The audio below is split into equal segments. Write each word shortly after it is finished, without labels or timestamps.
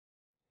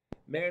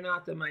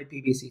Maranatha, my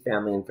PBC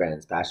family and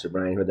friends. Pastor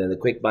Brian here, then the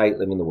quick bite,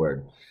 living the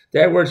word.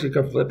 That word's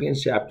from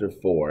Philippians chapter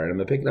 4, and I'm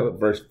going to pick it up at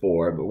verse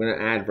 4, but we're going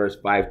to add verse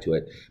 5 to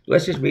it. But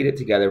let's just read it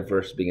together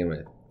first to begin with.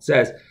 It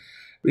says,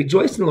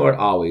 "Rejoice in the Lord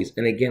always,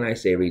 and again I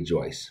say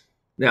rejoice."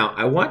 Now,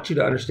 I want you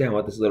to understand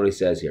what this literally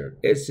says here.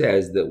 It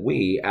says that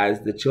we,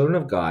 as the children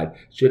of God,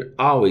 should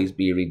always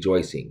be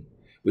rejoicing.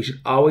 We should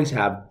always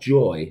have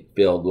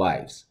joy-filled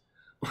lives.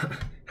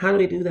 How do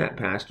we do that,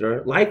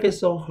 Pastor? Life is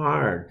so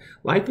hard.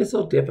 Life is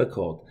so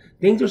difficult.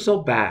 Things are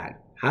so bad.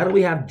 How do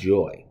we have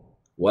joy?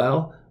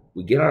 Well,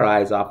 we get our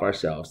eyes off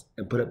ourselves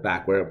and put it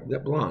back where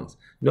it belongs.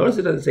 Notice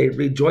it doesn't say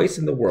rejoice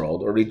in the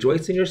world or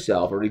rejoice in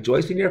yourself or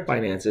rejoice in your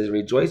finances,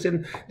 rejoice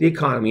in the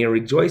economy or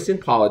rejoice in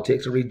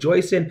politics or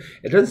rejoice in,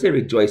 it doesn't say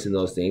rejoice in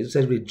those things. It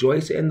says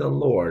rejoice in the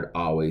Lord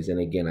always. And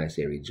again, I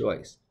say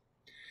rejoice.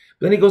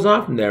 But then he goes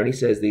on from there and he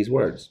says these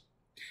words.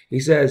 He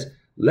says,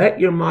 "Let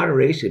your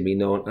moderation be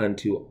known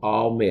unto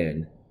all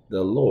men.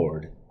 The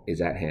Lord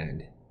is at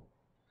hand."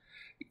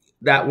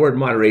 That word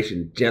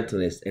moderation,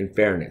 gentleness and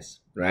fairness,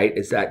 right?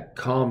 It's that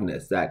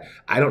calmness that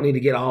I don't need to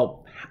get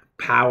all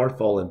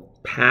powerful and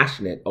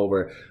passionate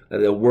over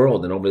the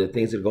world and over the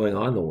things that are going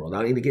on in the world. I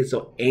don't need to get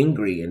so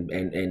angry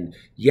and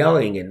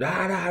yelling and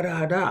da, da,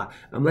 da, da.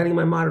 I'm letting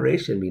my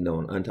moderation be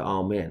known unto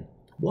all men.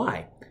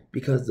 Why?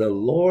 Because the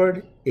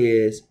Lord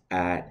is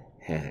at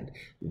hand.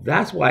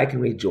 That's why I can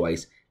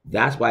rejoice.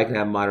 That's why I can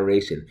have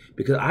moderation,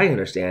 because I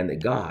understand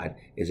that God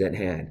is at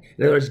hand.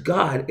 In other words,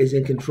 God is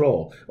in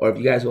control. Or if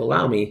you guys will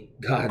allow me,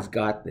 God's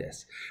got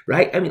this,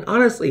 right? I mean,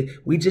 honestly,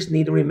 we just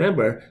need to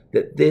remember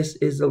that this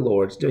is the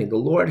Lord's doing. The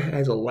Lord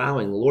is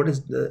allowing. The Lord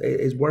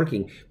is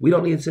working. We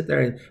don't need to sit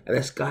there and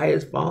the sky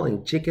is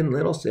falling, Chicken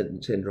Little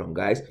syndrome,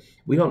 guys.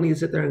 We don't need to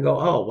sit there and go,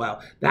 oh,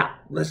 well,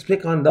 let's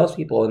pick on those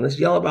people and let's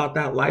yell about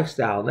that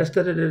lifestyle. And let's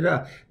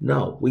da-da-da-da.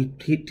 No, we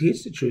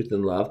teach the truth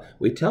in love.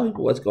 We tell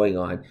people what's going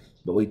on.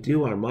 But we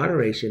do our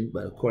moderation.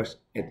 But of course,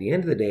 at the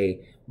end of the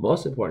day,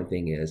 most important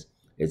thing is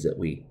that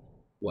we,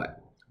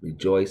 what?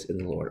 Rejoice in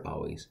the Lord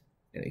always.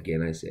 And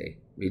again, I say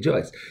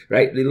rejoice,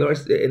 right? The Lord,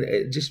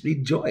 just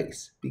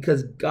rejoice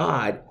because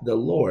God, the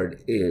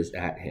Lord, is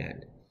at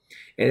hand.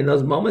 And in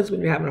those moments when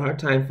you're having a hard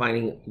time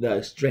finding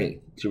the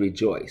strength to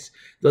rejoice,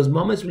 those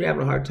moments when you're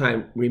having a hard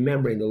time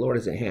remembering the Lord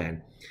is at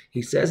hand,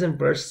 he says in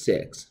verse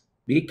 6,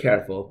 be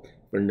careful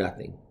for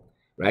nothing,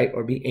 right?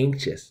 Or be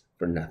anxious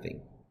for nothing,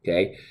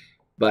 okay?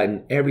 But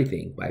in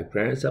everything, by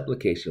prayer and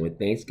supplication with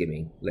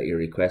thanksgiving, let your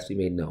requests be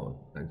made known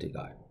unto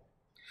God.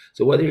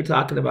 So whether you're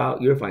talking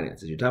about your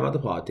finances, you're talking about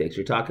the politics,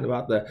 you're talking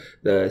about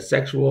the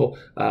sexual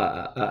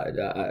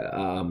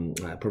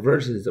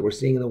perversions that we're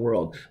seeing in the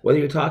world, whether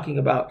you're talking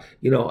about,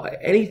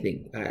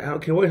 anything, I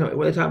don't care what you're talking about,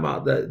 whether you're talking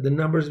about the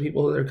numbers of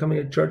people that are coming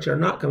to church or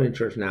not coming to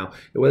church now,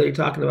 or whether you're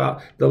talking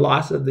about the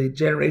loss of the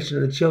generation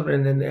of the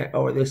children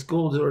or the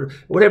schools or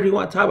whatever you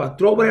want to talk about,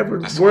 throw whatever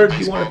words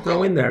you want to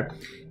throw in there.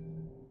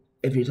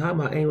 If you're talking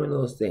about any one of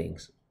those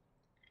things,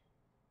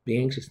 be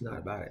anxious not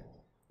about it.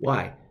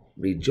 Why?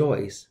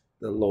 Rejoice,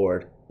 the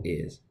Lord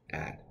is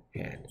at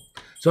hand.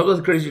 So if it was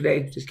a crazy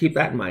day, just keep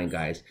that in mind,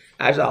 guys.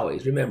 As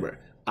always, remember,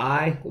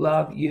 I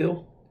love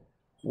you.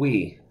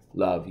 We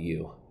love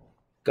you.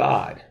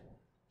 God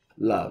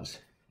loves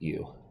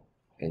you.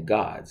 And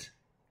God's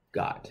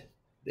got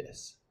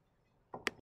this.